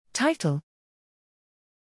Title: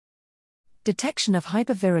 Detection of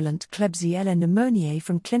Hypervirulent Klebsiella pneumoniae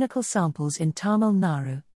from clinical samples in Tamil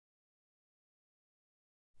Nadu.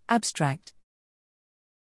 Abstract: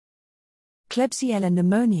 Klebsiella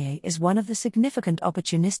pneumoniae is one of the significant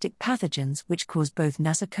opportunistic pathogens which cause both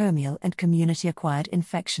nosocomial and community-acquired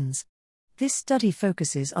infections. This study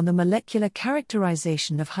focuses on the molecular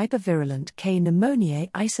characterization of hypervirulent K.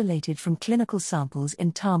 pneumoniae isolated from clinical samples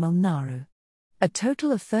in Tamil Nadu. A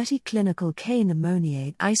total of 30 clinical K.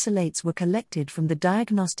 pneumoniae isolates were collected from the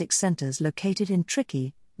diagnostic centers located in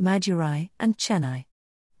Trichy, Madurai, and Chennai.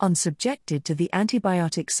 On subjected to the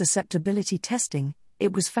antibiotic susceptibility testing,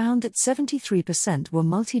 it was found that 73% were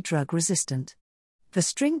multi-drug resistant. The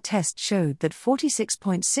string test showed that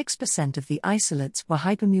 46.6% of the isolates were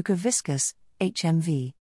hypermucoviscous,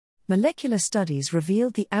 HMV. Molecular studies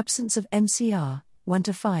revealed the absence of MCR,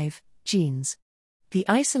 1-5, genes. The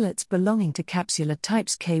isolates belonging to capsular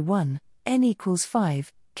types K1, N equals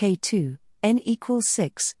 5, K2, N equals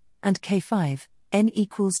 6, and K5, N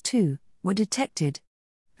equals 2, were detected.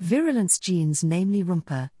 Virulence genes, namely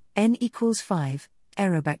RUMPA, N equals 5,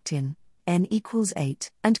 Aerobactin, N equals 8,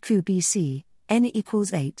 and QBC, N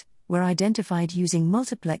equals 8, were identified using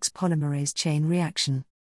multiplex polymerase chain reaction.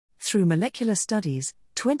 Through molecular studies,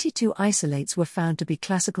 22 isolates were found to be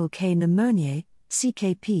classical K. pneumoniae,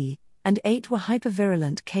 CKP, and 8 were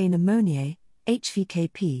hypervirulent K. pneumoniae,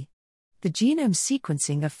 HVKP. The genome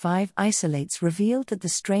sequencing of 5 isolates revealed that the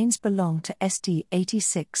strains belong to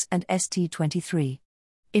ST86 and ST23.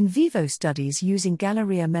 In vivo studies using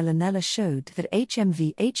Galleria melanella showed that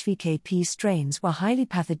HMV-HVKP strains were highly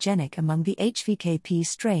pathogenic among the HVKP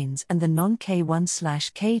strains, and the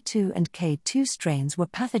non-K1/K2 and K2 strains were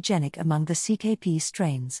pathogenic among the CKP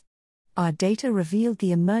strains. Our data revealed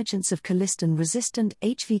the emergence of colistin-resistant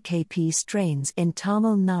HVKP strains in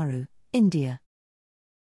Tamil Nadu, India.